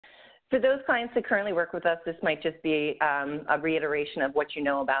For those clients that currently work with us, this might just be a reiteration of what you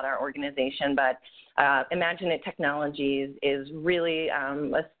know about our organization, but IMAGINiT Technologies is really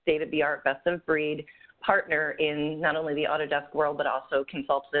a state-of-the-art, best-of-breed partner in not only the Autodesk world, but also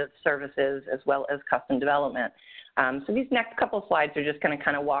consultative services as well as custom development. So these next couple slides are just going to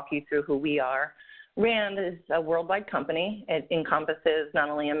kind of walk you through who we are. RAND is a worldwide company. It encompasses not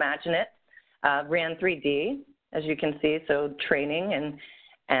only IMAGINiT, RAND 3D, as you can see, so training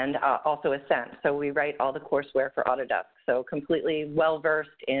and also Ascent. So we write all the courseware for Autodesk. So completely well-versed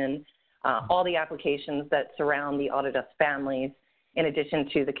in all the applications that surround the Autodesk families, in addition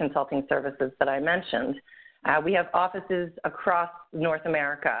to the consulting services that I mentioned. We have offices across North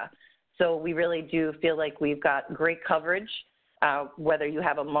America. So we really do feel like we've got great coverage, whether you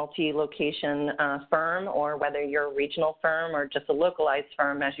have a multi-location firm or whether you're a regional firm or just a localized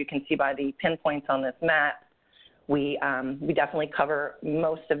firm. As you can see by the pinpoints on this map, we definitely cover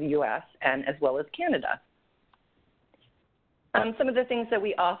most of the U.S. and as well as Canada. Some of the things that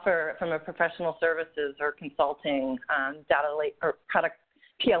we offer from a professional services or consulting, data lake or product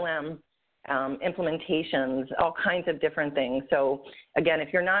PLM, implementations, all kinds of different things. So again,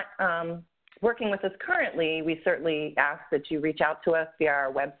 if you're not working with us currently, we certainly ask that you reach out to us via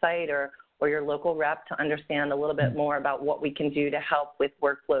our website or your local rep to understand a little bit more about what we can do to help with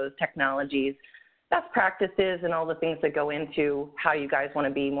workflows, technologies, best practices, and all the things that go into how you guys want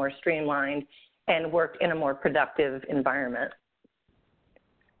to be more streamlined and work in a more productive environment.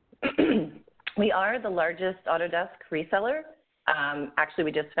 We are the largest Autodesk reseller. Actually,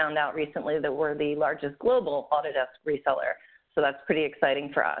 we just found out recently that we're the largest global Autodesk reseller. So that's pretty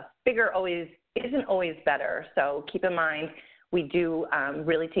exciting for us. Bigger isn't always better. So keep in mind, we do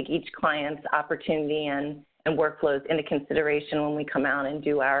really take each client's opportunity and workflows into consideration when we come out and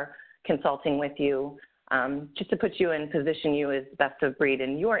do our consulting with you, just to put you in position you as best of breed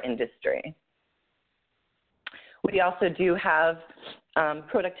in your industry. We also do have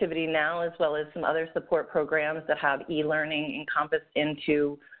Productivity Now, as well as some other support programs that have e-learning encompassed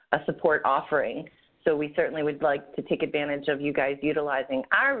into a support offering. So we certainly would like to take advantage of you guys utilizing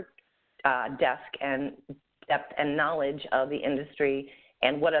our desk and depth and knowledge of the industry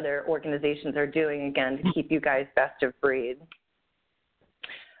and what other organizations are doing, again, to keep you guys best of breed.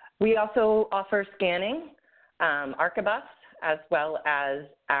 We also offer scanning, Archibus, as well as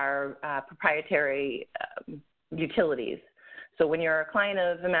our proprietary utilities. So when you're a client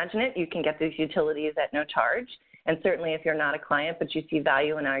of IMAGINiT, you can get these utilities at no charge. And certainly if you're not a client, but you see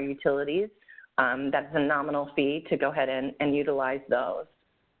value in our utilities, that's a nominal fee to go ahead and utilize those.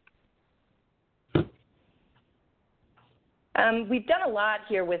 We've done a lot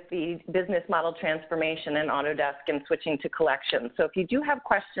here with the business model transformation in Autodesk and switching to collections. So if you do have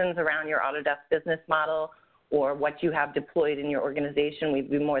questions around your Autodesk business model or what you have deployed in your organization,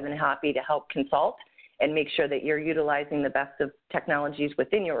 we'd be more than happy to help consult and make sure that you're utilizing the best of technologies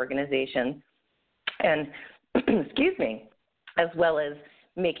within your organization. And, excuse me, as well as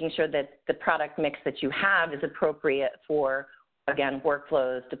making sure that the product mix that you have is appropriate for, again,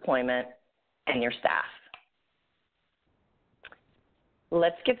 workflows, deployment, and your staff.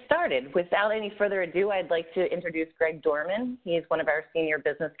 Let's get started. Without any further ado, I'd like to introduce Greg Dohrman. He is one of our senior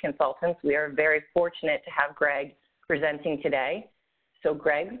business consultants. We are very fortunate to have Greg presenting today. So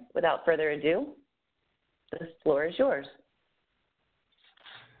Greg, without further ado, the floor is yours.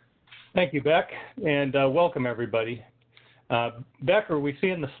 Thank you, Beck, and welcome everybody. Beck, are we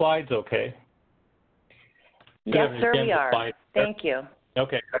seeing the slides okay? Yes, sir, we are. Thank you.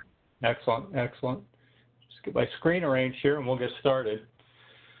 Okay, excellent, excellent. Just get my screen arranged here and we'll get started.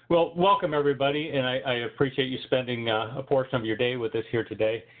 Well, welcome everybody, and I appreciate you spending a portion of your day with us here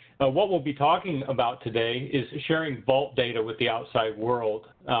today. What we'll be talking about today is sharing Vault data with the outside world.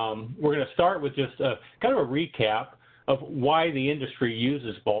 We're going to start with just kind of a recap of why the industry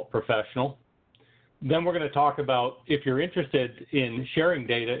uses Vault Professional. Then we're going to talk about, if you're interested in sharing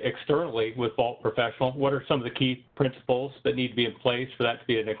data externally with Vault Professional, what are some of the key principles that need to be in place for that to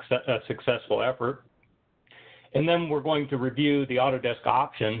be a successful effort. And then we're going to review the Autodesk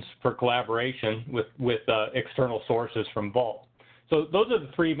options for collaboration with external sources from Vault. So those are the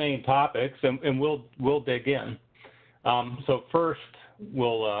three main topics, and we'll dig in. So first,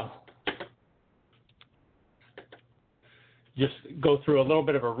 we'll just go through a little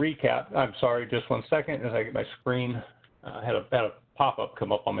bit of a recap. I'm sorry, just one second as I get my screen. I had a pop-up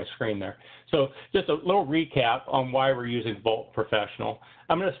come up on my screen there. So just a little recap on why we're using Vault Professional.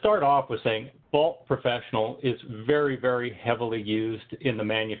 I'm going to start off with saying Vault Professional is very, very heavily used in the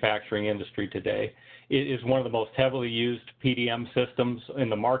manufacturing industry today. It is one of the most heavily used PDM systems in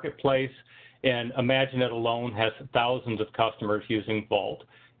the marketplace, and IMAGINiT alone has thousands of customers using Vault.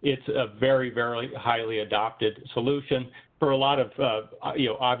 it's a very, very highly adopted solution for a lot of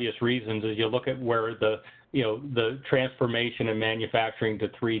obvious reasons. As you look at where the transformation in manufacturing to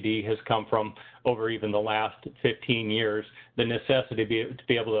 3D has come from over even the last 15 years, the necessity to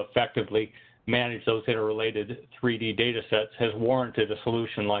be able to effectively manage those interrelated 3D data sets has warranted a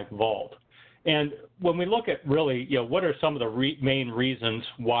solution like Vault. And when we look at really, what are some of the main reasons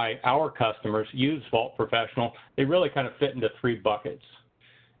why our customers use Vault Professional, they really kind of fit into 3 buckets.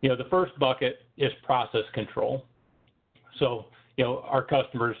 The first bucket is process control. So, our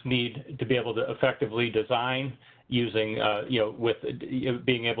customers need to be able to effectively design using, with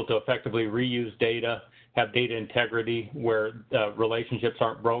being able to effectively reuse data, have data integrity where relationships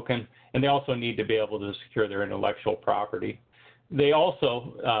aren't broken, and they also need to be able to secure their intellectual property. They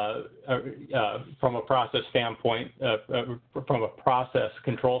also, from a process standpoint, from a process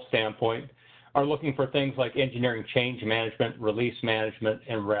control standpoint, are looking for things like engineering change management, release management,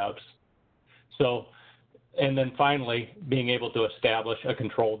 and revs. So, and then finally, being able to establish a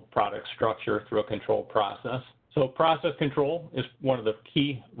controlled product structure through a controlled process. So process control is one of the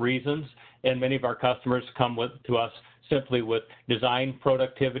key reasons, and many of our customers come to us simply with design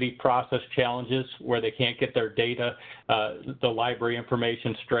productivity process challenges where they can't get their data, the library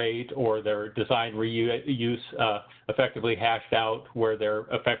information straight, or their design reuse effectively hashed out, where they're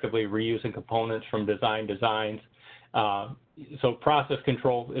effectively reusing components from designs. So process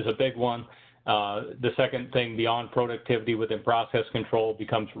control is a big one. The second thing beyond productivity within process control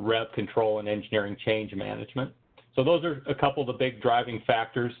becomes rev control and engineering change management. So those are a couple of the big driving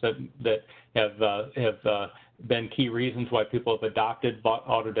factors that have been key reasons why people have adopted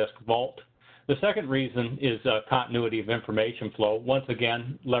Autodesk Vault. The second reason is continuity of information flow. Once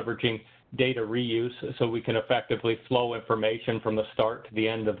again, leveraging data reuse so we can effectively flow information from the start to the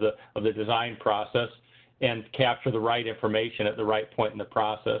end of the design process and capture the right information at the right point in the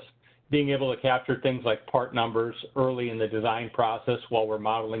process. Being able to capture things like part numbers early in the design process while we're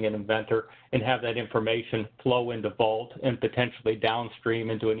modeling an inventor and have that information flow into Vault and potentially downstream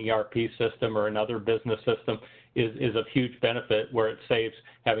into an ERP system or another business system is of huge benefit, where it saves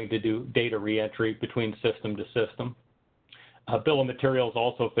having to do data reentry between system to system. Bill of materials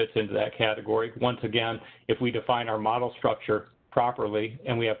also fits into that category. Once again, if we define our model structure properly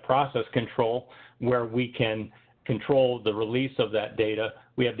and we have process control where we can control the release of that data,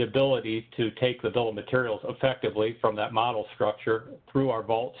 we have the ability to take the bill of materials effectively from that model structure through our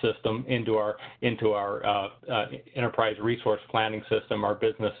Vault system into our enterprise resource planning system, our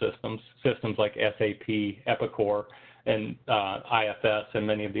business systems like SAP, Epicor, and IFS, and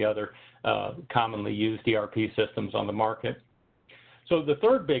many of the other commonly used ERP systems on the market. So the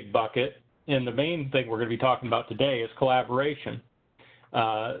third big bucket, and the main thing we're going to be talking about today, is collaboration.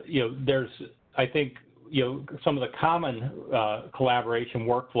 There's, I think, some of the common collaboration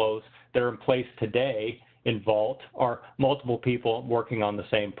workflows that are in place today in Vault are multiple people working on the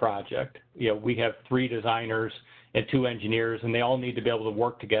same project. We have 3 designers and 2 engineers, and they all need to be able to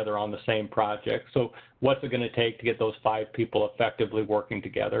work together on the same project. So what's it going to take to get those 5 people effectively working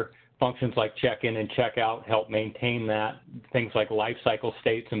together? Functions like check-in and check-out help maintain that. Things like lifecycle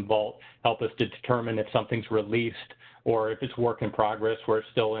states in Vault help us to determine if something's released or if it's work in progress where it's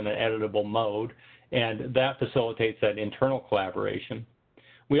still in an editable mode. And that facilitates that internal collaboration.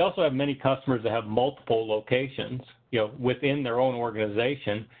 We also have many customers that have multiple locations. Within their own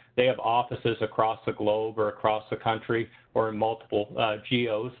organization, they have offices across the globe or across the country or in multiple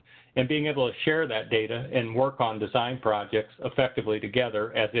geos. And being able to share that data and work on design projects effectively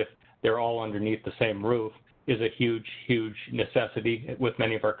together as if they're all underneath the same roof is a huge, huge necessity with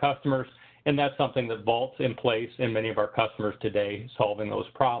many of our customers. And that's something that Vault's in place in many of our customers today, solving those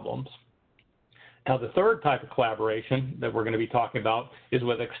problems. Now, the third type of collaboration that we're going to be talking about is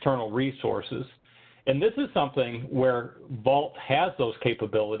with external resources. And this is something where Vault has those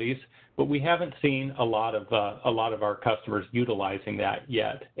capabilities, but we haven't seen a lot of our customers utilizing that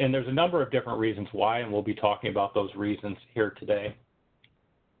yet. And there's a number of different reasons why, and we'll be talking about those reasons here today.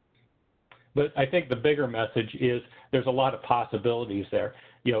 But I think the bigger message is there's a lot of possibilities there.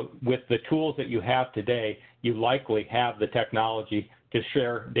 With the tools that you have today, you likely have the technology to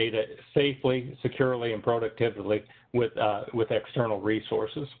share data safely, securely, and productively with external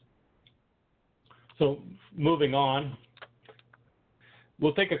resources. So moving on,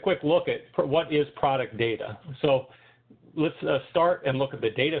 we'll take a quick look at what is product data. So let's start and look at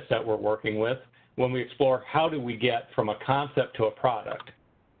the data set we're working with when we explore how do we get from a concept to a product.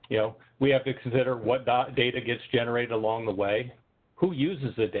 We have to consider what data gets generated along the way, who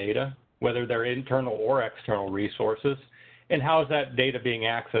uses the data, whether they're internal or external resources, And how is that data being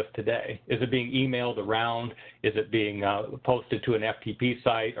accessed today? Is it being emailed around? Is it being posted to an FTP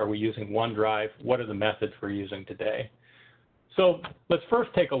site? Are we using OneDrive? What are the methods we're using today? So let's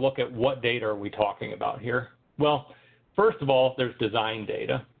first take a look at what data are we talking about here. Well, first of all, there's design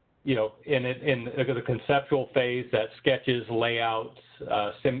data. You know, in the conceptual phase, that's sketches, layouts,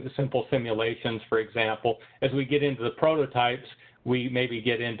 simple simulations, for example. As we get into the prototypes, we maybe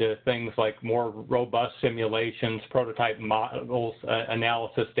get into things like more robust simulations, prototype models,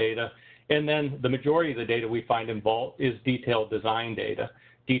 analysis data. And then the majority of the data we find in Vault is detailed design data,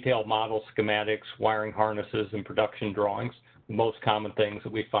 detailed model schematics, wiring harnesses, and production drawings, the most common things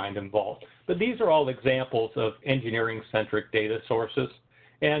that we find in Vault. But these are all examples of engineering-centric data sources.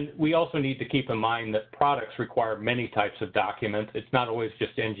 And we also need to keep in mind that products require many types of documents. It's not always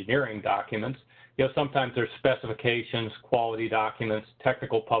just engineering documents. You know, sometimes there's specifications, quality documents,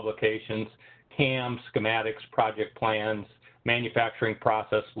 technical publications, CAM, schematics, project plans, manufacturing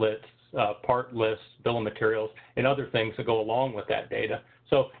process lists, part lists, bill of materials, and other things that go along with that data.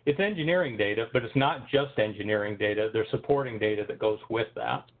 So it's engineering data, but it's not just engineering data. There's supporting data that goes with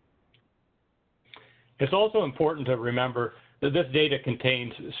that. It's also important to remember that this data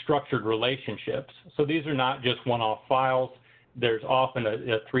contains structured relationships. So these are not just one-off files. There's often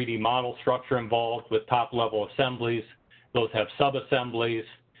a 3D model structure involved with top-level assemblies. Those have sub-assemblies,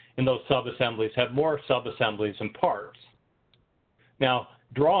 and those sub-assemblies have more sub-assemblies and parts. Now,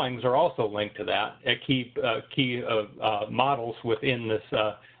 drawings are also linked to that. Key models within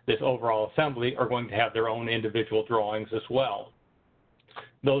this overall assembly are going to have their own individual drawings as well.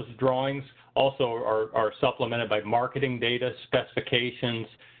 Those drawings also are supplemented by marketing data, specifications,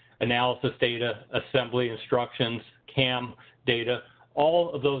 analysis data, assembly instructions, CAM data.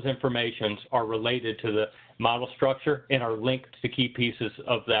 All of those informations are related to the model structure and are linked to key pieces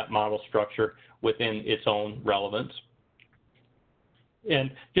of that model structure within its own relevance.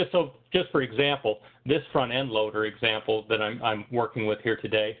 And just for example, this front-end loader example that I'm working with here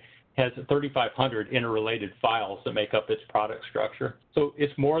today has 3,500 interrelated files that make up its product structure. So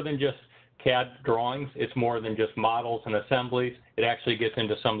it's more than just CAD drawings. It's more than just models and assemblies. It actually gets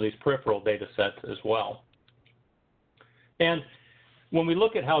into some of these peripheral data sets as well. And when we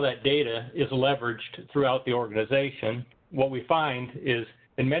look at how that data is leveraged throughout the organization, what we find is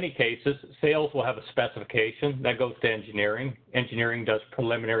in many cases, sales will have a specification that goes to engineering. Engineering does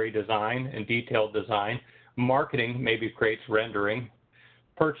preliminary design and detailed design. Marketing maybe creates rendering.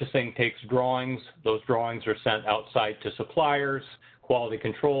 Purchasing takes drawings. Those drawings are sent outside to suppliers. Quality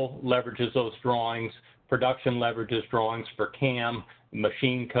control leverages those drawings. Production leverages drawings for CAM,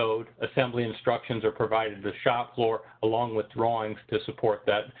 machine code. Assembly instructions are provided to the shop floor along with drawings to support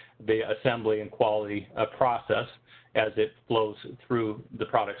the assembly and quality process as it flows through the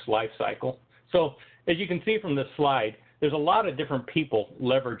product's life cycle. So as you can see from this slide, there's a lot of different people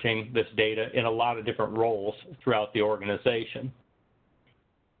leveraging this data in a lot of different roles throughout the organization.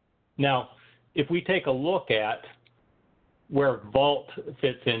 Now, if we take a look at where Vault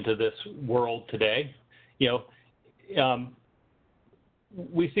fits into this world today, you know,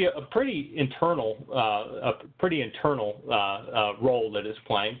 we see a pretty internal role that is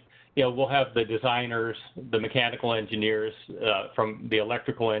playing. You know, we'll have the designers, the mechanical engineers, from the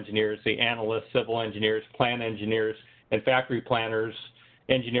electrical engineers, the analysts, civil engineers, plant engineers, and factory planners,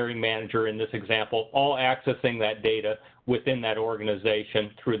 engineering manager in this example, all accessing that data within that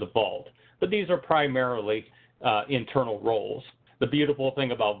organization through the Vault. But these are primarily internal roles. The beautiful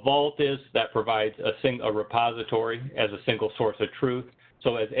thing about Vault is that provides a repository as a single source of truth.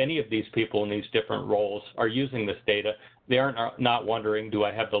 So as any of these people in these different roles are using this data, they are not wondering, do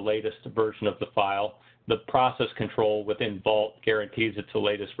I have the latest version of the file? The process control within Vault guarantees it's the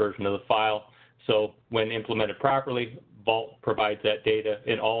latest version of the file. So when implemented properly, Vault provides that data,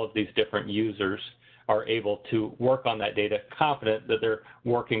 and all of these different users are able to work on that data, confident that they're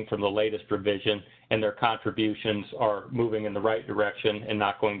working from the latest revision and their contributions are moving in the right direction and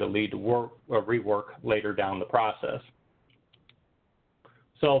not going to lead to rework later down the process.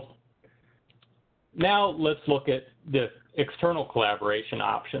 So now let's look at the external collaboration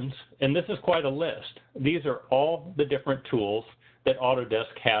options, and this is quite a list. These are all the different tools that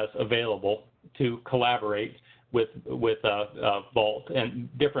Autodesk has available to collaborate with Vault and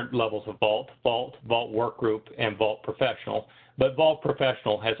different levels of Vault, Vault Workgroup, and Vault Professional. But Vault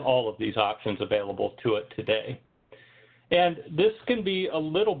Professional has all of these options available to it today. And this can be a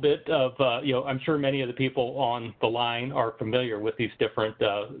little bit of, you know, I'm sure many of the people on the line are familiar with these different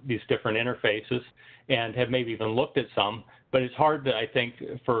interfaces and have maybe even looked at some. but it's hard, I think,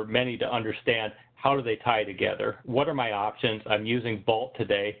 for many to understand how do they tie together. What are my options? I'm using Vault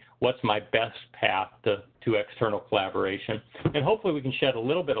today. What's my best path to external collaboration? And hopefully we can shed a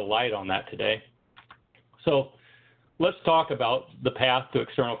little bit of light on that today. So let's talk about the path to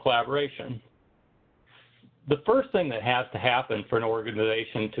external collaboration. The first thing that has to happen for an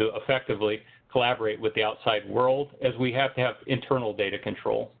organization to effectively collaborate with the outside world is we have to have internal data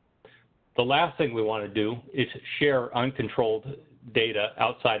control. The last thing we want to do is share uncontrolled data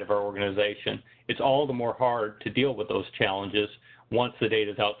outside of our organization. It's all the more hard to deal with those challenges once the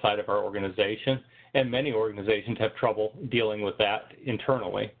data is outside of our organization, and many organizations have trouble dealing with that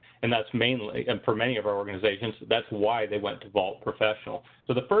internally. And that's mainly, and for many of our organizations, that's why they went to Vault Professional.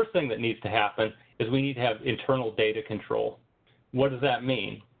 So the first thing that needs to happen is we need to have internal data control. What does that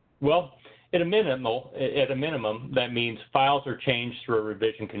mean? Well, at a minimum, that means files are changed through a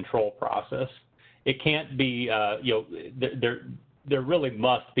revision control process. It can't be, there really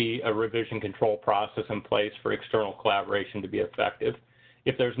must be a revision control process in place for external collaboration to be effective.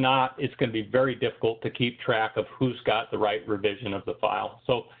 If there's not, it's going to be very difficult to keep track of who's got the right revision of the file.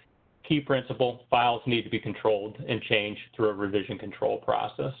 So key principle, files need to be controlled and changed through a revision control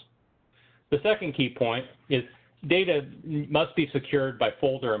process. The second key point is data must be secured by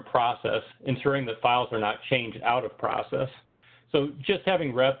folder and process, ensuring that files are not changed out of process. So just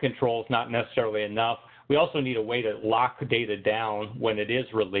having rev control is not necessarily enough. We also need a way to lock data down when it is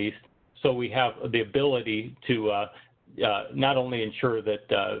released, so we have the ability to not only ensure that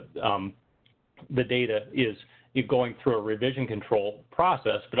the data is going through a revision control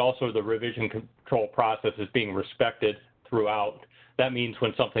process, but also the revision control process is being respected throughout. That means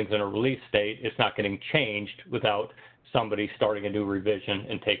when something's in a release state, it's not getting changed without somebody starting a new revision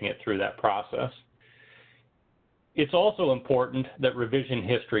and taking it through that process. It's also important that revision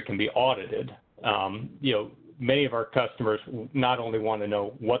history can be audited. Many of our customers not only want to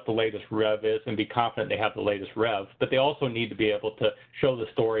know what the latest rev is and be confident they have the latest rev, but they also need to be able to show the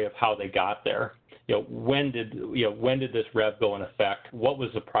story of how they got there. When did this rev go in effect? What was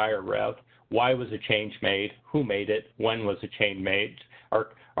the prior rev? Why was a change made? Who made it? When was the change made?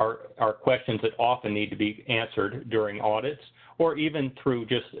 Are questions that often need to be answered during audits, or even through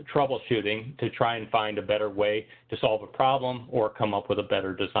just troubleshooting to try and find a better way to solve a problem or come up with a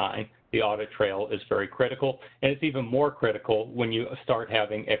better design. The audit trail is very critical, and it's even more critical when you start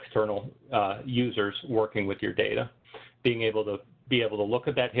having external users working with your data. Being able to look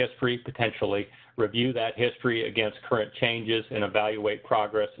at that history, potentially review that history against current changes and evaluate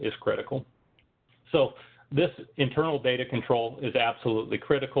progress is critical. So this internal data control is absolutely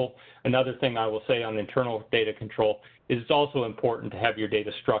critical. Another thing I will say on internal data control is it's also important to have your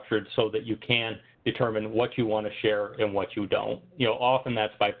data structured so that you can determine what you want to share and what you don't. Often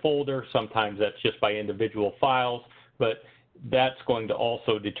that's by folder, sometimes that's just by individual files, but that's going to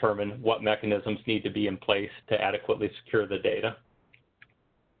also determine what mechanisms need to be in place to adequately secure the data.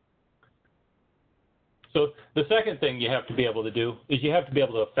 So the second thing you have to be able to do is you have to be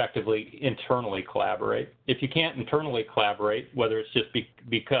able to effectively internally collaborate. If you can't internally collaborate, whether it's just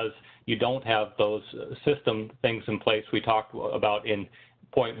because you don't have those system things in place we talked about in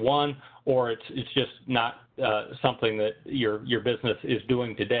point one, or it's just not something that your business is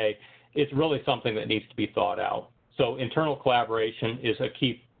doing today, it's really something that needs to be thought out. So internal collaboration is a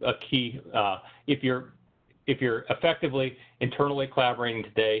key. If you're effectively internally collaborating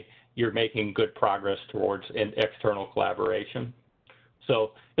today, you're making good progress towards an external collaboration.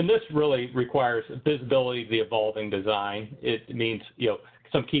 So, and this really requires visibility of the evolving design. It means,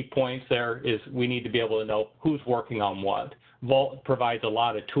 some key points there is we need to be able to know who's working on what. Vault provides a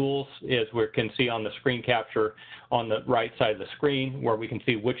lot of tools, as we can see on the screen capture on the right side of the screen, where we can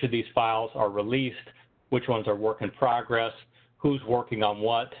see which of these files are released, which ones are work in progress, who's working on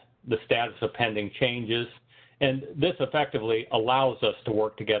what, the status of pending changes. And this effectively allows us to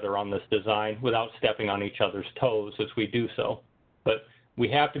work together on this design without stepping on each other's toes as we do so. But we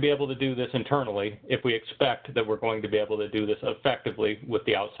have to be able to do this internally if we expect that we're going to be able to do this effectively with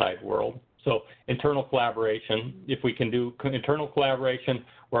the outside world. So internal collaboration, if we can do internal collaboration,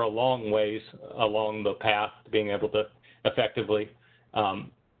 we're a long ways along the path to being able to effectively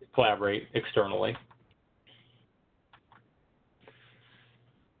collaborate externally.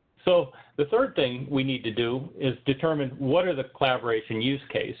 So the third thing we need to do is determine what are the collaboration use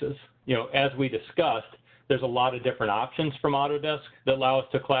cases. As we discussed, there's a lot of different options from Autodesk that allow us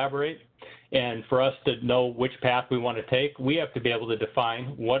to collaborate. And for us to know which path we want to take, we have to be able to define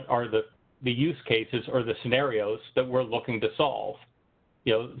what are the use cases or the scenarios that we're looking to solve.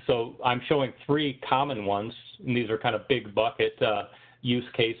 So I'm showing three common ones, and these are kind of big bucket use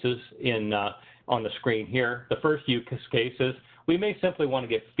cases in on the screen here. The first use case is we may simply want to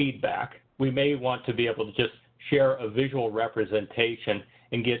get feedback. We may want to be able to just share a visual representation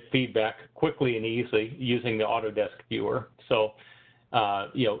and get feedback quickly and easily using the Autodesk viewer. So,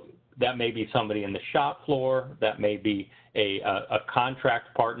 that may be somebody in the shop floor, that may be a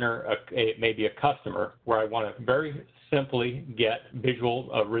contract partner, it may be a customer, where I want to very simply get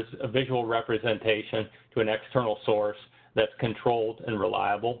a visual representation to an external source that's controlled and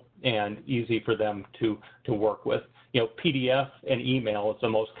reliable and easy for them to work with. PDF and email is the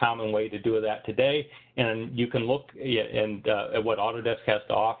most common way to do that today, and you can look at what Autodesk has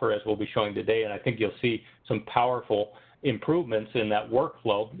to offer, as we'll be showing today, and I think you'll see some powerful improvements in that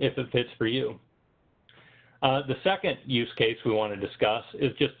workflow if it fits for you. The second use case we want to discuss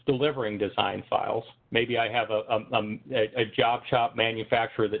is just delivering design files. Maybe I have a job shop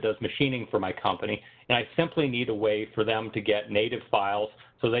manufacturer that does machining for my company, and I simply need a way for them to get native files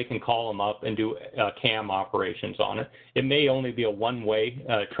so they can call them up and do CAM operations on it. It may only be a one-way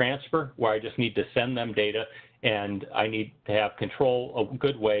transfer where I just need to send them data, and I need to have control, a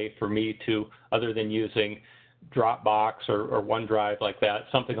good way for me to, other than using Dropbox or OneDrive like that,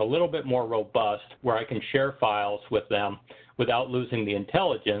 something a little bit more robust where I can share files with them without losing the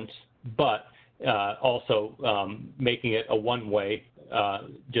intelligence, but also making it a one-way,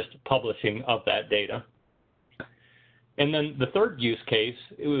 just publishing of that data. And then the third use case,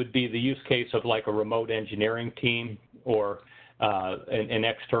 it would be the use case of like a remote engineering team or an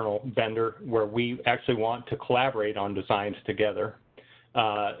external vendor where we actually want to collaborate on designs together.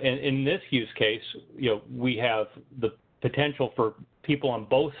 And in this use case, we have the potential for people on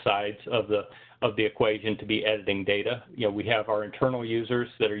both sides of the equation to be editing data. We have our internal users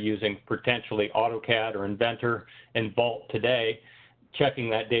that are using potentially AutoCAD or Inventor and Vault today, checking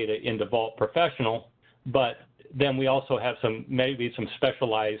that data into Vault Professional, but then we also have maybe some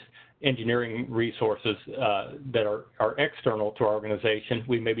specialized engineering resources that are external to our organization.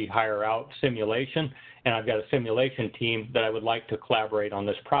 We maybe hire out simulation, and I've got a simulation team that I would like to collaborate on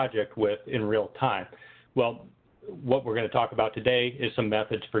this project with in real time. Well, what we're going to talk about today is some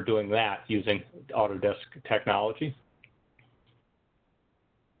methods for doing that using Autodesk technology.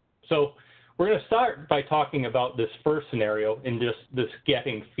 So we're going to start by talking about this first scenario in just this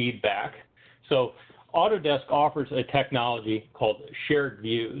getting feedback. So Autodesk offers a technology called shared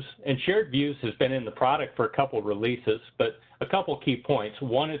views, and shared views has been in the product for a couple of releases, but a couple key points.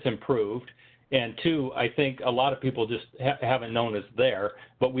 One, it's improved, and two, I think a lot of people just haven't known it's there,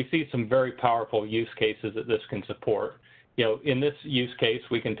 but we see some very powerful use cases that this can support. In this use case,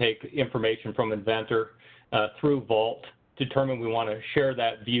 we can take information from Inventor through Vault, determine we want to share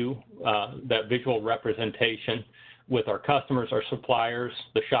that view, that visual representation with our customers, our suppliers,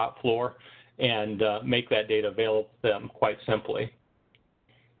 the shop floor, and make that data available to them quite simply.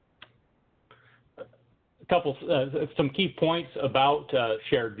 Some key points about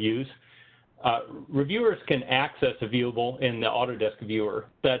shared views. Reviewers can access a viewable in the Autodesk viewer.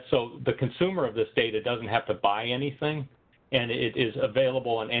 So the consumer of this data doesn't have to buy anything, and it is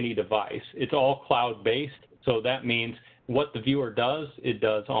available on any device. It's all cloud-based, so that means what the viewer does, it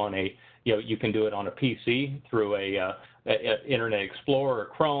does on you can do it on a PC through a Internet Explorer or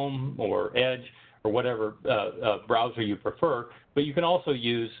Chrome or Edge or whatever browser you prefer, but you can also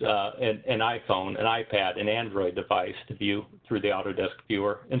use an iPhone, an iPad, an Android device to view through the Autodesk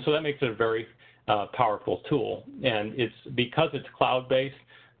viewer, and so that makes it a very powerful tool. And because it's cloud-based,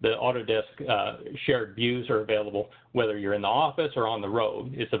 the Autodesk shared views are available whether you're in the office or on the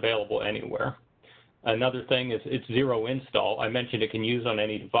road. It's available anywhere. Another thing is it's zero install. I mentioned it can use on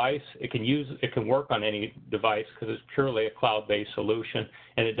any device. It can work on any device because it's purely a cloud-based solution,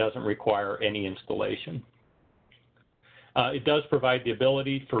 and it doesn't require any installation. It does provide the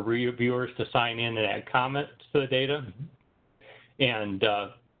ability for reviewers to sign in and add comments to the data, and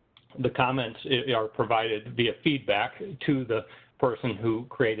the comments are provided via feedback to the person who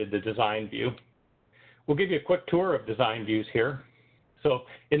created the design view. We'll give you a quick tour of design views here. So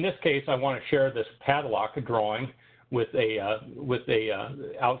in this case, I want to share this padlock drawing with a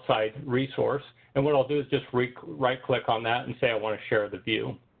outside resource. And what I'll do is just right-click on that and say I want to share the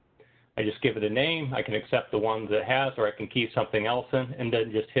view. I just give it a name. I can accept the one that it has, or I can key something else in, and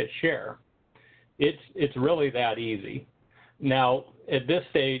then just hit share. It's really that easy. Now, at this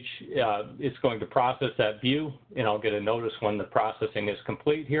stage, it's going to process that view, and I'll get a notice when the processing is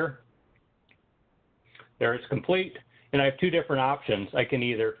complete here. There it's complete. And I have two different options. I can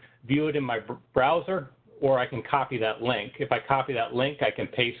either view it in my browser, or I can copy that link. If I copy that link, I can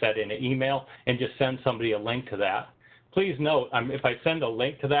paste that in an email and just send somebody a link to that. please note, if I send a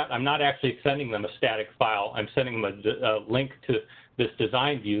link to that, I'm not actually sending them a static file. I'm sending them a link to this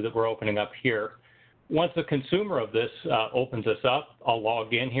design view that we're opening up here. Once the consumer of this opens this up, I'll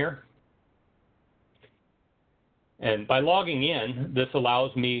log in here. And by logging in, this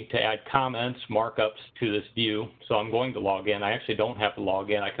allows me to add comments, markups to this view. So I'm going to log in. I actually don't have to log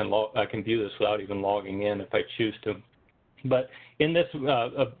in. I can view this without even logging in if I choose to. But in this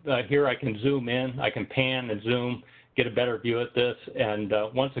here, I can zoom in, I can pan and zoom, get a better view at this. And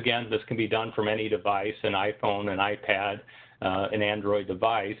once again, this can be done from any device, an iPhone, an iPad, an Android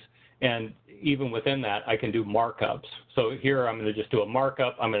device. And even within that, I can do markups. So here, I'm going to just do a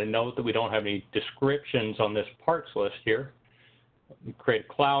markup. I'm going to note that we don't have any descriptions on this parts list here. Create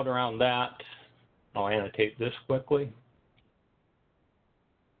a cloud around that. I'll annotate this quickly.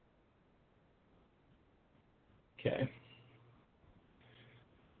 Okay.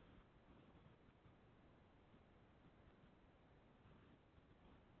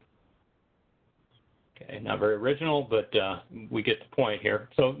 Okay, not very original, but we get the point here.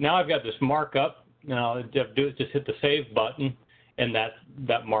 So now I've got this markup. Now all I have to do is just hit the save button, and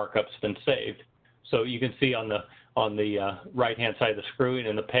that markup's been saved. So you can see on the right-hand side of the screen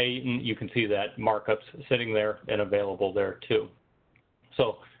in the pane, you can see that markup's sitting there and available there too.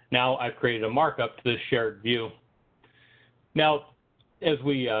 So now I've created a markup to this shared view. Now, as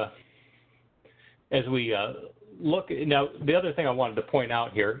we look, now the other thing I wanted to point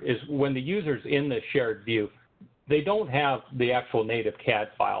out here is when the user's in the shared view, they don't have the actual native CAD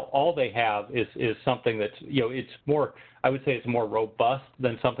file. All they have is something that's, it's more, I would say it's more robust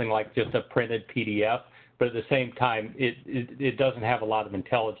than something like just a printed PDF, but at the same time, it doesn't have a lot of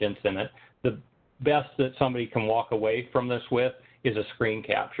intelligence in it. The best that somebody can walk away from this with is a screen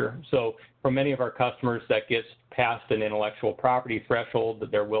capture. So for many of our customers, that gets past an intellectual property threshold that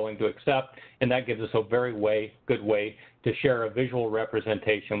they're willing to accept, and that gives us a very good way to share a visual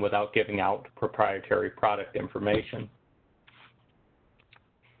representation without giving out proprietary product information.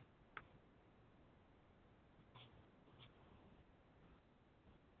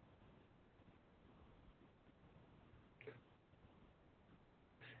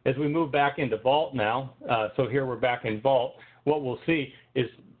 As we move back into Vault now, so here we're back in Vault, what we'll see is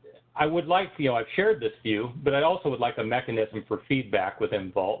I would like, I've shared this view, but I also would like a mechanism for feedback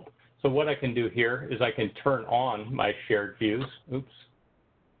within Vault. So what I can do here is I can turn on my shared views. Oops.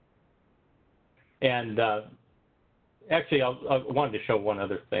 And actually, I wanted to show one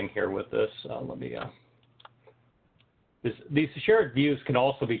other thing here with this. Let me. These shared views can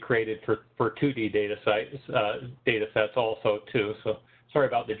also be created for 2D data sets also too. So sorry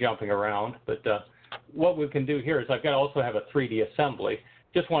about the jumping around, but what we can do here is I've got to also have a 3D assembly.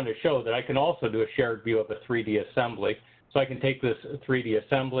 Just wanted to show that I can also do a shared view of a 3D assembly. So I can take this 3D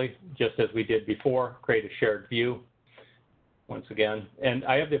assembly, just as we did before, create a shared view, once again. And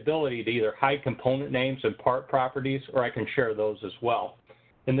I have the ability to either hide component names and part properties, or I can share those as well.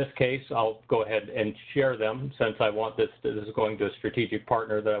 In this case, I'll go ahead and share them since I want this is going to a strategic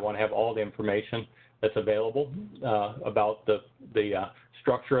partner that I want to have all the information that's available about the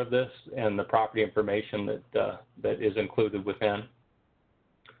structure of this and the property information that is included within.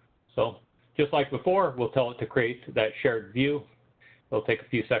 So just like before, we'll tell it to create that shared view. It'll take a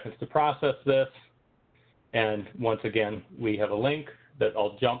few seconds to process this. And once again, we have a link that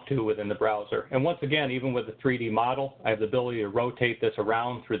I'll jump to within the browser. And once again, even with the 3D model, I have the ability to rotate this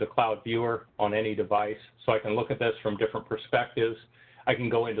around through the cloud viewer on any device. So I can look at this from different perspectives. I can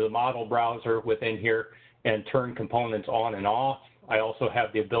go into the model browser within here and turn components on and off. I also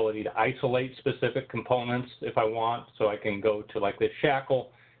have the ability to isolate specific components if I want. So I can go to like this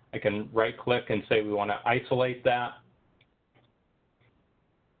shackle. I can right click and say we want to isolate that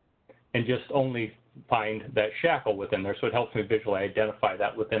and just only find that shackle within there. So it helps me visually identify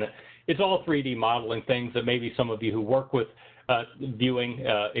that within it. It's all 3D modeling things that maybe some of you who work with viewing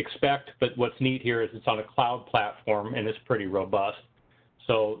expect, but what's neat here is it's on a cloud platform and it's pretty robust.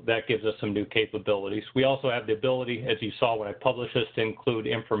 So that gives us some new capabilities. We also have the ability, as you saw when I published this, to include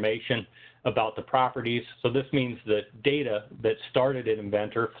information about the properties. So this means that data that started in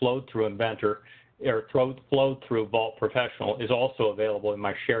Inventor, flowed through Inventor, or flowed through Vault Professional is also available in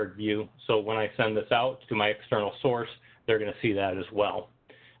my shared view. So when I send this out to my external source, they're going to see that as well.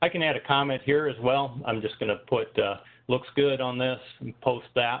 I can add a comment here as well. I'm just going to put looks good on this and post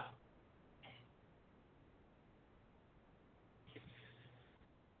that.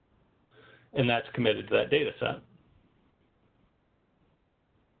 And that's committed to that data set.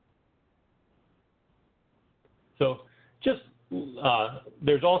 So just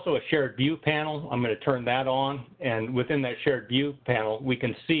there's also a shared view panel. I'm going to turn that on, and within that shared view panel, we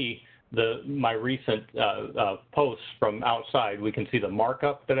can see my recent posts from outside. We can see the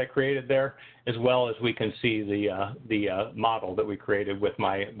markup that I created there, as well as we can see the model that we created with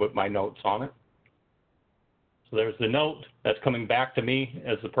my notes on it. So there's the note that's coming back to me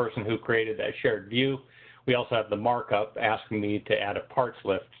as the person who created that shared view. We also have the markup asking me to add a parts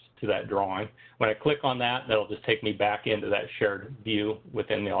list to that drawing. When I click on that, that'll just take me back into that shared view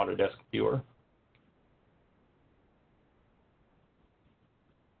within the Autodesk viewer.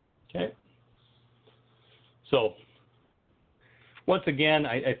 Okay. So once again,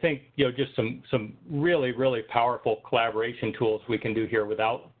 I think just some really, really powerful collaboration tools we can do here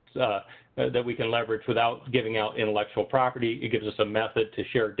without that we can leverage without giving out intellectual property. It gives us a method to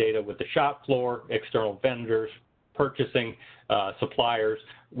share data with the shop floor, external vendors, purchasing, suppliers,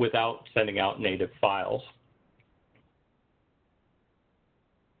 without sending out native files.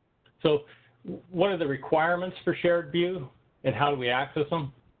 So what are the requirements for shared view and how do we access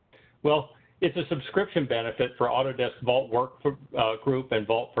them? Well, it's a subscription benefit for Autodesk Vault Work Group and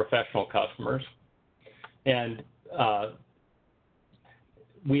Vault Professional customers. And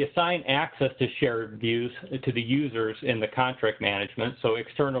we assign access to shared views to the users in the contract management, so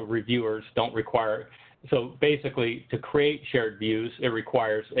external reviewers don't require. So basically, to create shared views, it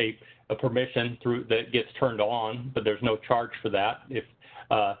requires a permission that gets turned on, but there's no charge for that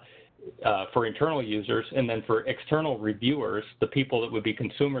for internal users. And then for external reviewers, the people that would be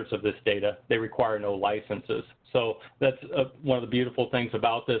consumers of this data, they require no licenses. So that's one of the beautiful things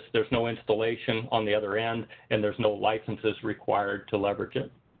about this. There's no installation on the other end, and there's no licenses required to leverage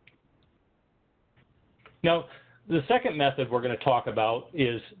it. Now, the second method we're going to talk about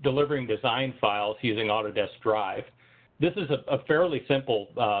is delivering design files using Autodesk Drive. This is a fairly simple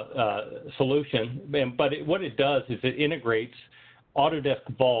solution, but what it does is it integrates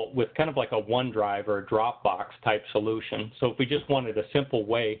Autodesk Vault with kind of like a OneDrive or a Dropbox type solution. So if we just wanted a simple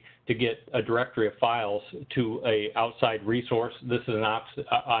way to get a directory of files to an outside resource, this is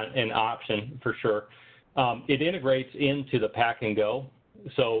an option for sure. It integrates into the Pack and Go.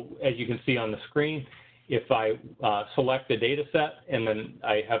 So as you can see on the screen, if I select the data set and then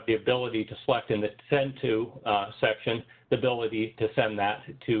I have the ability to select in the Send To section, the ability to send that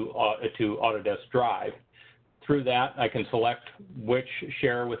to Autodesk Drive. Through that, I can select which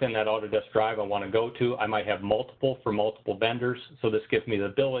share within that Autodesk Drive I want to go to. I might have multiple for multiple vendors, so this gives me the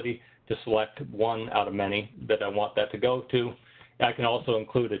ability to select one out of many that I want that to go to. I can also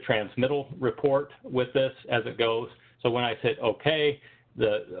include a transmittal report with this as it goes. So when I hit OK,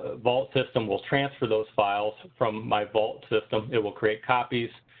 the Vault system will transfer those files from my Vault system. It will create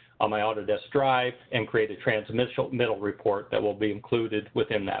copies on my Autodesk Drive and create a transmittal report that will be included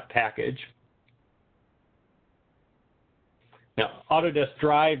within that package. Now, Autodesk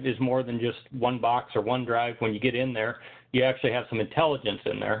Drive is more than just one box or OneDrive. When you get in there, you actually have some intelligence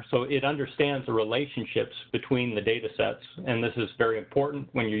in there. So it understands the relationships between the data sets, and this is very important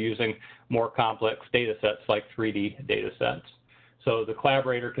when you're using more complex data sets like 3D data sets. So the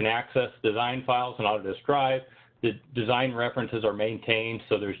collaborator can access design files in Autodesk Drive. The design references are maintained,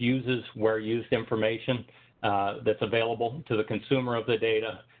 so there's uses where used information that's available to the consumer of the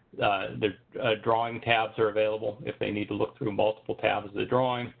data. The drawing tabs are available if they need to look through multiple tabs of the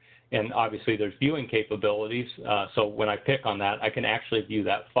drawing. And obviously there's viewing capabilities. So when I pick on that, I can actually view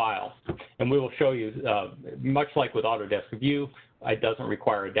that file. And we will show you, much like with Autodesk View, it doesn't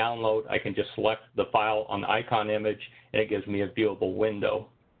require a download. I can just select the file on the icon image, and it gives me a viewable window.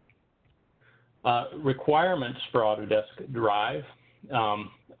 Requirements for Autodesk Drive.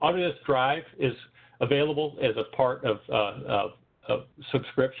 Autodesk Drive is available as a part of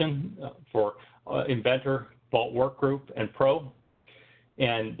subscription for Inventor, Vault Workgroup, and Pro.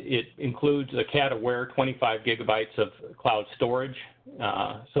 And it includes a CAD-aware 25 gigabytes of cloud storage.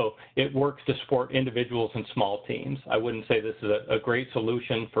 So it works to support individuals and small teams. I wouldn't say this is a great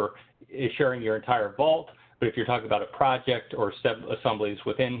solution for sharing your entire Vault, but if you're talking about a project or assemblies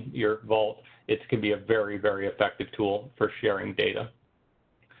within your Vault, it can be a very, very effective tool for sharing data.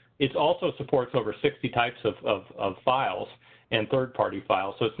 It also supports over 60 types of files and third-party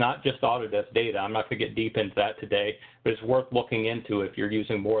files. So it's not just Autodesk data. I'm not going to get deep into that today, but it's worth looking into if you're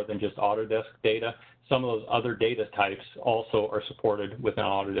using more than just Autodesk data. Some of those other data types also are supported within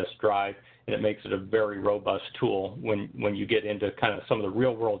Autodesk Drive, and it makes it a very robust tool when you get into kind of some of the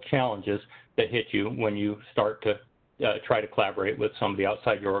real-world challenges that hit you when you start to try to collaborate with somebody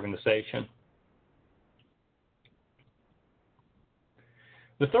outside your organization.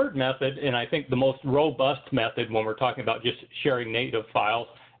 The third method, and I think the most robust method when we're talking about just sharing native files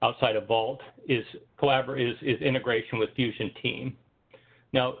outside of Vault, is integration with Fusion Team.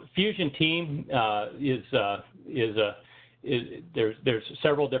 Now, Fusion Team there's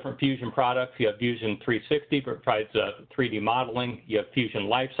several different Fusion products. You have Fusion 360, which provides 3D modeling. You have Fusion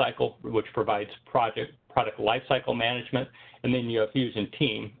Lifecycle, which provides product lifecycle management, and then you have Fusion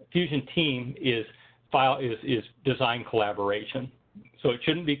Team. Fusion Team is design collaboration. So it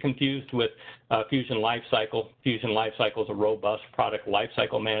shouldn't be confused with Fusion Lifecycle. Fusion Lifecycle is a robust product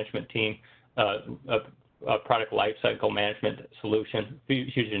lifecycle management team, a product lifecycle management solution.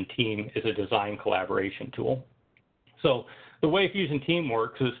 Fusion Team is a design collaboration tool. So the way Fusion Team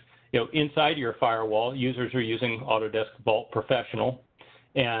works is, inside your firewall, users are using Autodesk Vault Professional,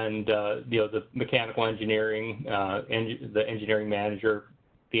 and the mechanical engineering, the engineering manager,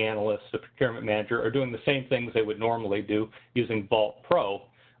 the analysts, the procurement manager are doing the same things they would normally do using Vault Pro.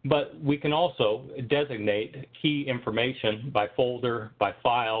 But we can also designate key information by folder, by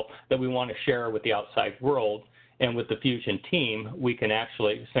file that we want to share with the outside world. And with the Fusion Team, we can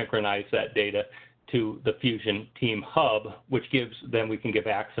actually synchronize that data to the Fusion Team Hub, which then we can give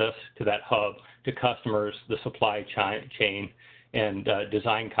access to that hub to customers, the supply chain, and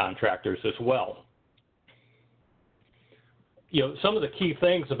design contractors as well. Some of the key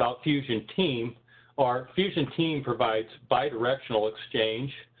things about Fusion Team are Fusion Team provides bidirectional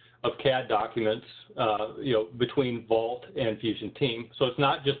exchange of CAD documents, between Vault and Fusion Team. So it's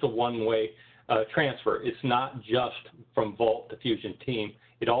not just a one-way transfer. It's not just from Vault to Fusion Team.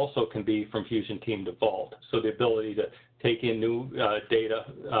 It also can be from Fusion Team to Vault. So the ability to take in new data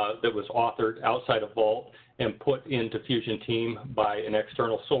that was authored outside of Vault and put into Fusion Team by an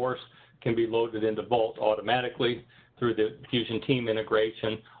external source can be loaded into Vault automatically through the Fusion Team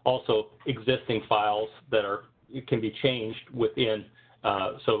integration. Also, existing files that can be changed within.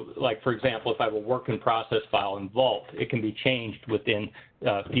 So, like for example, if I have a work in process file in Vault, it can be changed within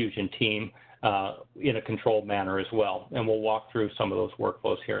Fusion Team in a controlled manner as well. And we'll walk through some of those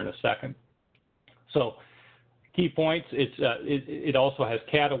workflows here in a second. So, key points, it also has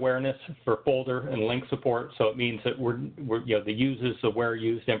CAD awareness for folder and link support. So it means that the uses, the where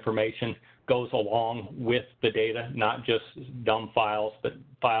used information goes along with the data, not just dumb files, but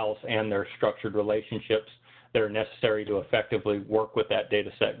files and their structured relationships that are necessary to effectively work with that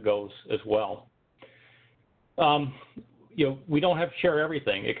data set goes as well. We don't have to share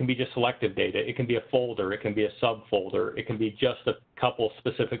everything. It can be just selective data. It can be a folder. It can be a subfolder. It can be just a couple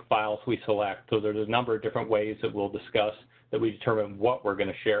specific files we select. So there's a number of different ways that we'll discuss that we determine what we're going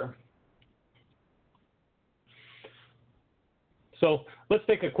to share. So let's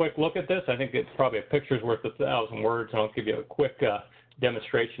take a quick look at this. I think it's probably a picture's worth 1,000 words, and I'll give you a quick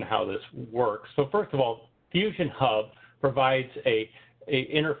demonstration of how this works. So first of all, Fusion Hub provides an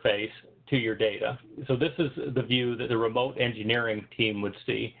interface to your data. So this is the view that the remote engineering team would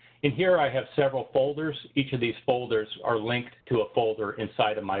see. In here I have several folders. Each of these folders are linked to a folder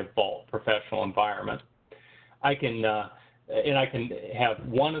inside of my Vault professional environment. I can have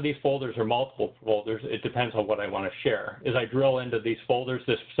one of these folders or multiple folders. It depends on what I want to share. As I drill into these folders,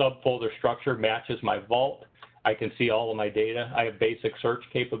 this subfolder structure matches my Vault. I can see all of my data. I have basic search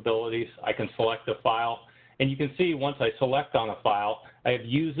capabilities. I can select a file. And you can see once I select on a file, I have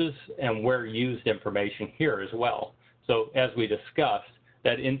uses and where used information here as well. So as we discussed,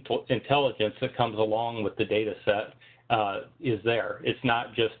 that intelligence that comes along with the data set is there. It's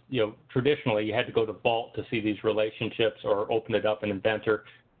not just, traditionally you had to go to Vault to see these relationships or open it up in Inventor.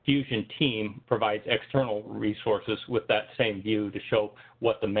 Fusion Team provides external resources with that same view to show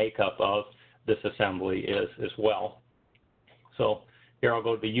what the makeup of this assembly is as well. So here I'll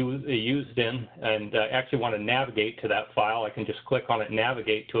go to the used in, and I actually want to navigate to that file. I can just click on it and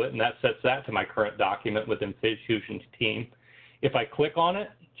navigate to it, and that sets that to my current document within Fusion Team. If I click on it,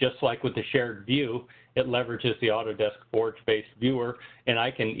 just like with the shared view, it leverages the Autodesk Forge-based viewer, and I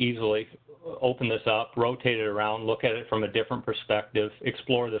can easily open this up, rotate it around, look at it from a different perspective,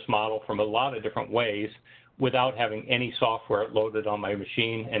 explore this model from a lot of different ways without having any software loaded on my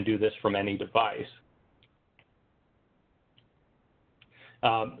machine, and do this from any device.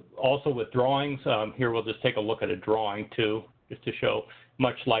 Also with drawings, here we'll just take a look at a drawing too, just to show,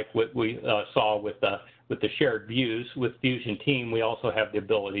 much like what we saw with the shared views. With Fusion Team, we also have the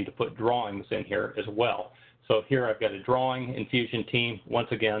ability to put drawings in here as well. So here I've got a drawing in Fusion Team. Once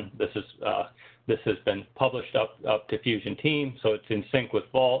again, this has been published up to Fusion Team, so it's in sync with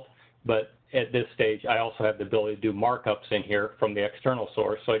Vault. But at this stage, I also have the ability to do markups in here from the external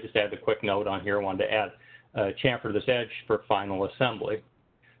source. So I just added a quick note on here. I wanted to add chamfer this edge for final assembly.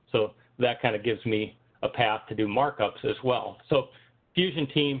 So that kind of gives me a path to do markups as well. So Fusion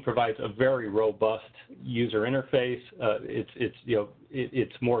Team provides a very robust user interface.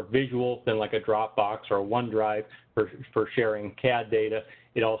 It's more visual than like a Dropbox or a OneDrive for sharing CAD data.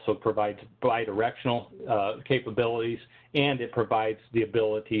 It also provides bidirectional capabilities, and it provides the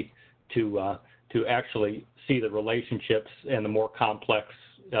ability to actually see the relationships and the more complex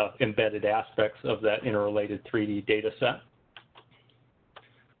embedded aspects of that interrelated 3D data set.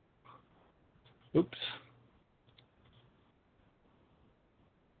 Oops.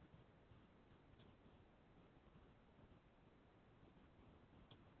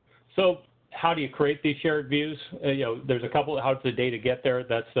 So how do you create these shared views? There's a couple. How does the data get there?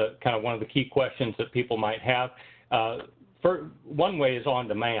 That's kind of one of the key questions that people might have. One way is on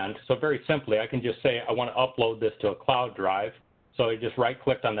demand. So very simply, I can just say I want to upload this to a cloud drive. So I just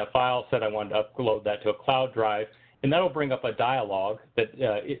right-clicked on that file, said I wanted to upload that to a cloud drive, and that'll bring up a dialog that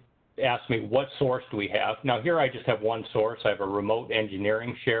it asks me what source do we have. Now here I just have one source. I have a remote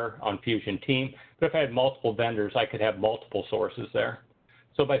engineering share on Fusion Team, but if I had multiple vendors, I could have multiple sources there.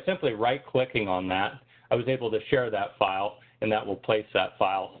 So by simply right-clicking on that, I was able to share that file, and that will place that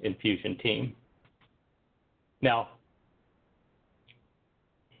file in Fusion Team. Now,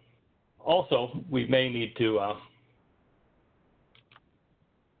 also, we may need to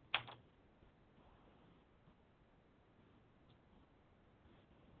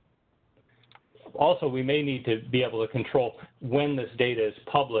be able to control when this data is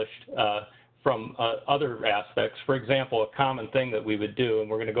published from other aspects. For example, a common thing that we would do, and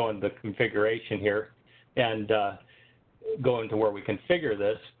we're going to go into the configuration here and go into where we configure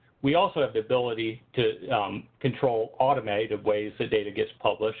this, we also have the ability to control automated ways that data gets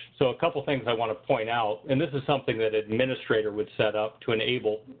published. So a couple things I want to point out, and this is something that an administrator would set up to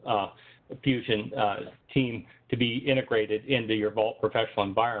enable Fusion Team to be integrated into your Vault Professional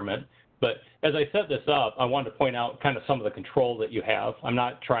environment. But as I set this up, I wanted to point out kind of some of the control that you have. I'm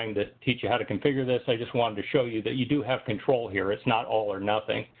not trying to teach you how to configure this. I just wanted to show you that you do have control here. It's not all or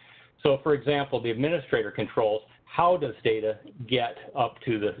nothing. So for example, the administrator controls how does data get up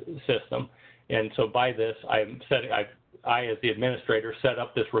to the system. And so by this, I, as the administrator, set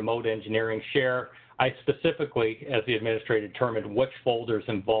up this remote engineering share. I specifically, as the administrator, determined which folders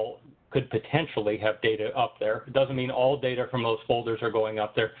in Vault could potentially have data up there. It doesn't mean all data from those folders are going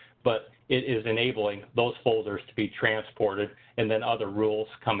up there, but it is enabling those folders to be transported, and then other rules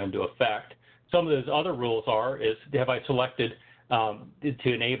come into effect. Some of those other rules have I selected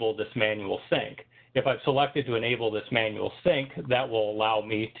to enable this manual sync? If I've selected to enable this manual sync, that will allow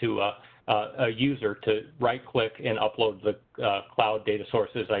me to a user to right-click and upload the cloud data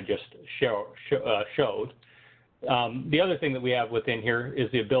sources I just showed. The other thing that we have within here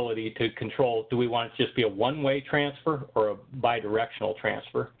is the ability to control, do we want it to just be a one-way transfer or a bidirectional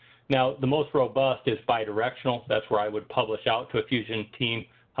transfer? Now, the most robust is bidirectional. That's where I would publish out to a Fusion Team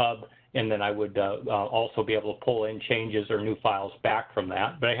hub, and then I would also be able to pull in changes or new files back from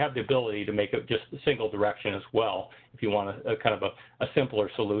that. But I have the ability to make it just a single direction as well, if you want a kind of a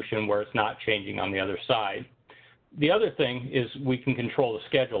simpler solution where it's not changing on the other side. The other thing is we can control the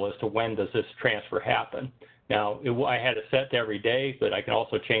schedule as to when does this transfer happen. Now, I had it set to every day, but I can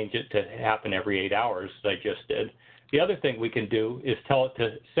also change it to happen every 8 hours, as I just did. The other thing we can do is tell it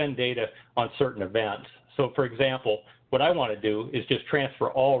to send data on certain events. So for example, what I want to do is just transfer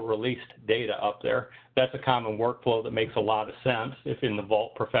all released data up there. That's a common workflow that makes a lot of sense if in the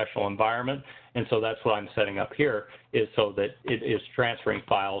Vault Professional environment. And so that's what I'm setting up here, is so that it is transferring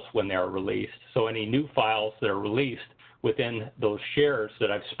files when they are released. So any new files that are released within those shares that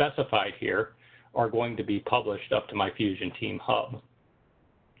I've specified here are going to be published up to my Fusion Team hub.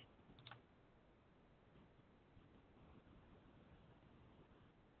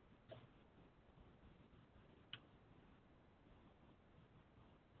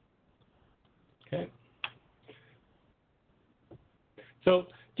 Okay. So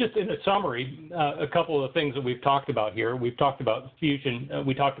just in a summary, a couple of the things that we've talked about here. We've talked about Fusion,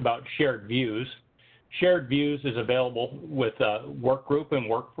 we talked about shared views. Shared views is available with Workgroup and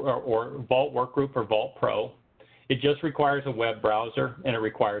or Vault Workgroup or Vault Pro. It just requires a web browser, and it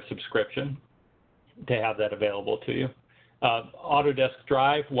requires subscription to have that available to you. Autodesk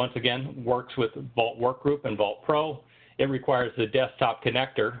Drive, once again, works with Vault Workgroup and Vault Pro. It requires the desktop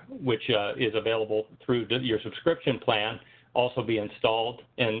connector, which is available through your subscription plan, also be installed,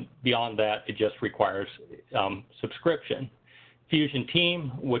 and beyond that, it just requires subscription. Fusion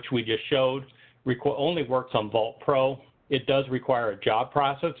Team, which we just showed, only works on Vault Pro. It does require a job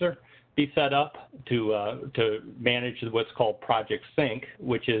processor, be set up to manage what's called Project Sync,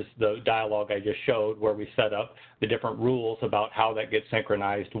 which is the dialogue I just showed, where we set up the different rules about how that gets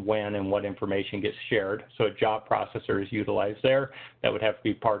synchronized, when and what information gets shared. So a job processor is utilized there. That would have to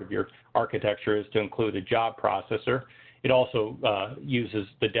be part of your architecture, is to include a job processor. It also uses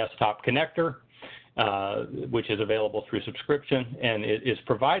the desktop connector, which is available through subscription, and it is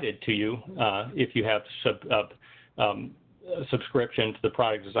provided to you if you have subscription to the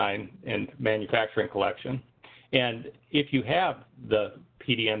Product Design and Manufacturing Collection. And if you have the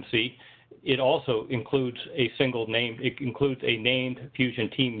PDMC, it also includes a single name. It includes a named Fusion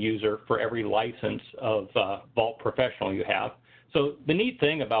team user for every license of Vault Professional you have. So the neat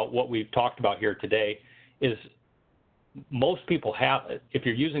thing about what we've talked about here today is most people have it. If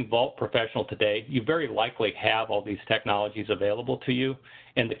you're using Vault Professional today, you very likely have all these technologies available to you.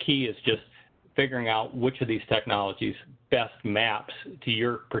 And the key is just figuring out which of these technologies best maps to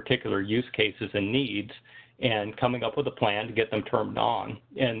your particular use cases and needs, and coming up with a plan to get them turned on.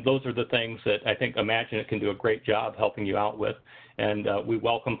 And those are the things that I think IMAGINiT can do a great job helping you out with. And we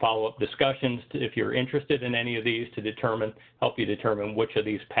welcome follow-up discussions if you're interested in any of these to help you determine which of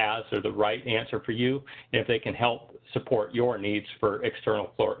these paths are the right answer for you, and if they can help support your needs for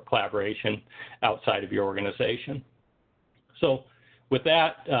external collaboration outside of your organization. So with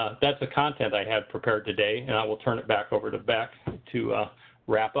that, that's the content I had prepared today, and I will turn it back over to Beck to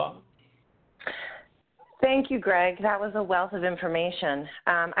wrap up. Thank you, Greg. That was a wealth of information.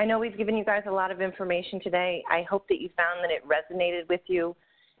 I know we've given you guys a lot of information today. I hope that you found that it resonated with you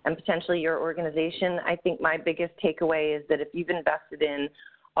and potentially your organization. I think my biggest takeaway is that if you've invested in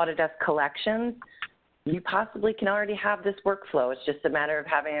Autodesk Collections, you possibly can already have this workflow. It's just a matter of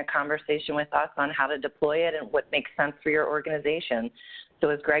having a conversation with us on how to deploy it and what makes sense for your organization. So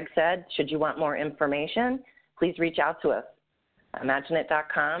as Greg said, should you want more information, please reach out to us,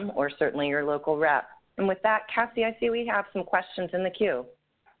 IMAGINiT.com, or certainly your local rep. And with that, Cassie, I see we have some questions in the queue.